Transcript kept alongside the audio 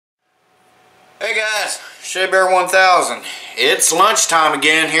guys, Shea Bear 1000. It's lunchtime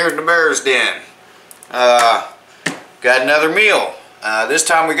again here at the Bear's Den. Got another meal. This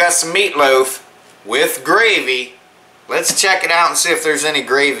time we got some meatloaf with gravy. Let's check it out and see if there's any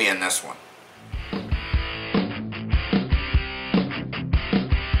gravy in this one.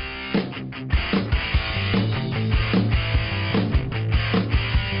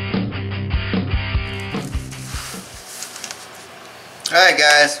 Alright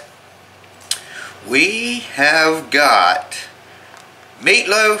guys, we have got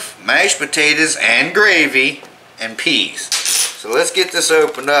meatloaf, mashed potatoes, and gravy, and peas. So let's get this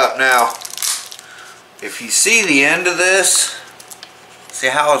opened up. Now, if you see the end of this, see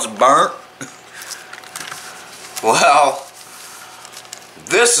how it's burnt? Well,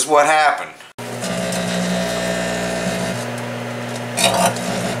 this is what happened.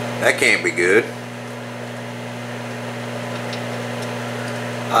 That can't be good.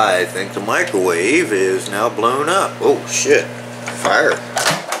 I think the microwave is now blown up. Oh shit, fire.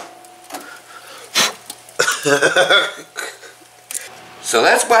 So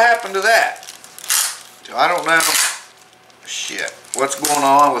that's what happened to that. So I don't know shit what's going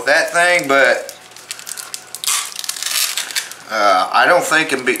on with that thing, but I don't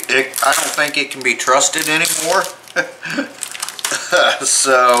think it can be trusted anymore.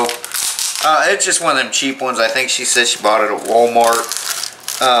 So it's just one of them cheap ones. I think she said she bought it at Walmart.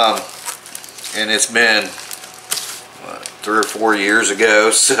 And it's been what, 3 or 4 years ago.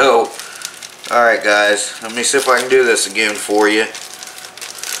 So alright guys, let me see if I can do this again for you.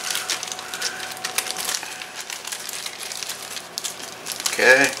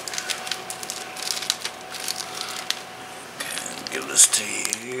 Okay, give this to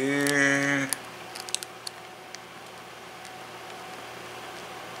you here.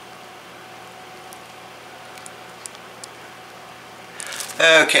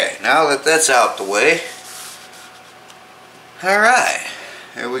 Okay, now that that's out the way, alright,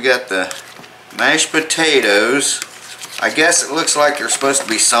 here we got the mashed potatoes. I guess it looks like there's supposed to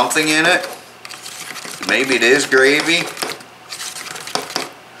be something in it. Maybe it is gravy.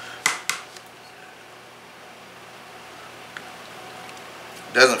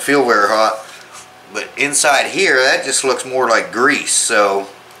 Doesn't feel very hot, but inside here that just looks more like grease, so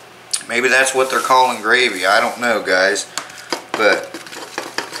maybe that's what they're calling gravy. I don't know guys, but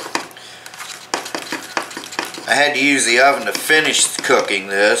I had to use the oven to finish cooking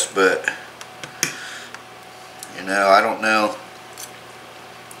this, but you know, I don't know.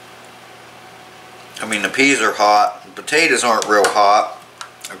 I mean, the peas are hot, the potatoes aren't real hot.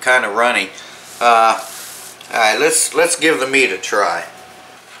 They're kind of runny. Alright, let's give the meat a try.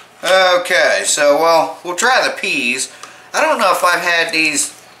 Okay, so well, we'll try the peas. I don't know if I've had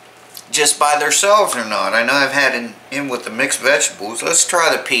these just by themselves or not. I know I've had in with the mixed vegetables. Let's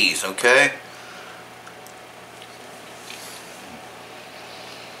try the peas, okay?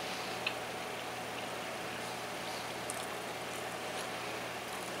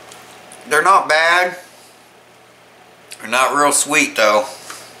 They're not bad. They're not real sweet though.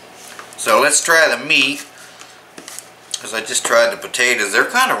 So let's try the meat. Because I just tried the potatoes. They're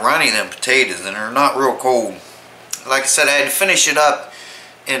kind of runny, them potatoes, and they're not real cold. Like I said, I had to finish it up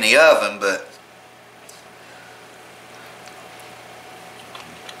in the oven, but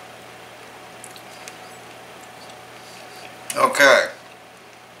okay.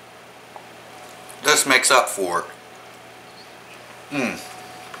 This makes up for it.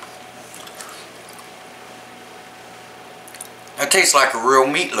 That tastes like a real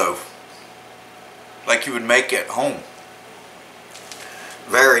meatloaf. Like you would make at home.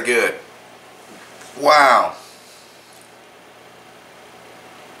 Very good. Wow.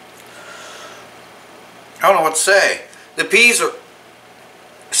 I don't know what to say. The peas are,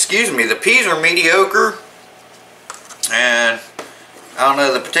 the peas are mediocre. And I don't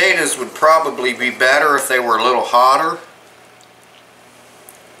know, the potatoes would probably be better if they were a little hotter.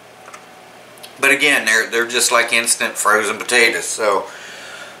 But again, they're just like instant frozen potatoes. So,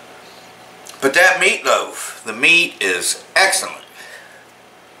 but that meatloaf, the meat is excellent.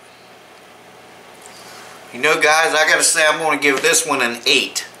 You know guys, I gotta say I'm going to give this one an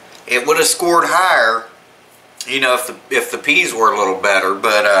 8. It would have scored higher, you know, if the peas were a little better.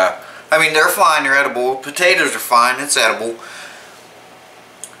 But I mean, they're fine, they're edible. Potatoes are fine, it's edible.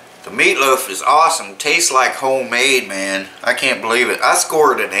 The meatloaf is awesome. Tastes like homemade, man. I can't believe it. I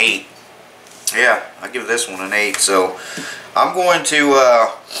scored an 8. Yeah, I give this one an 8. So I'm going to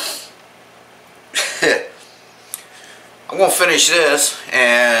I'm going to finish this,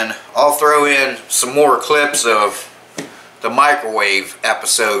 and I'll throw in some more clips of the microwave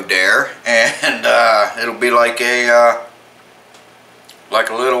episode there, and it'll be like a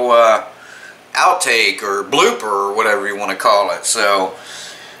little outtake outtake or blooper or whatever you want to call it. So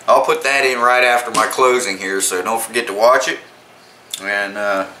I'll put that in right after my closing here, so don't forget to watch it. And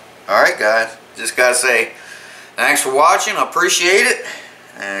alright guys, just gotta say thanks for watching, I appreciate it.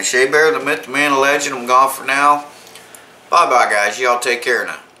 And Shea Bear, the myth, the man, the legend, I'm gone for now. Bye bye guys, y'all take care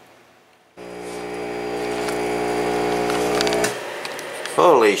now.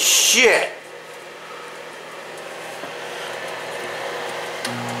 Holy shit!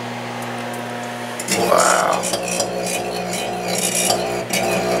 Wow.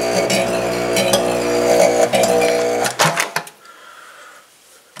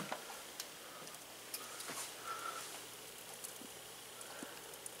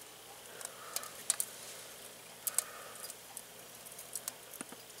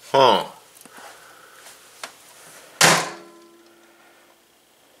 Huh.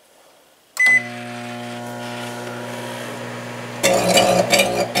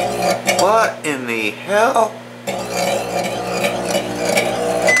 What in the hell?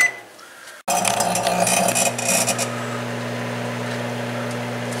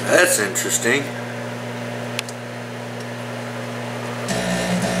 That's interesting.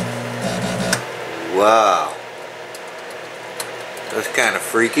 Wow. That's kind of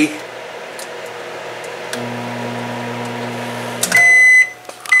freaky.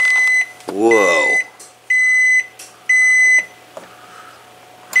 Whoa.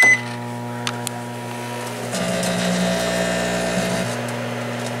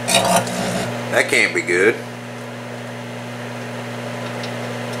 That can't be good.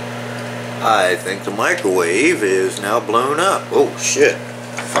 I think the microwave is now blown up. Oh shit.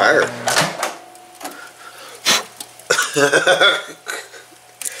 Fire.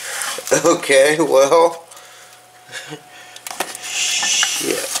 Okay, well.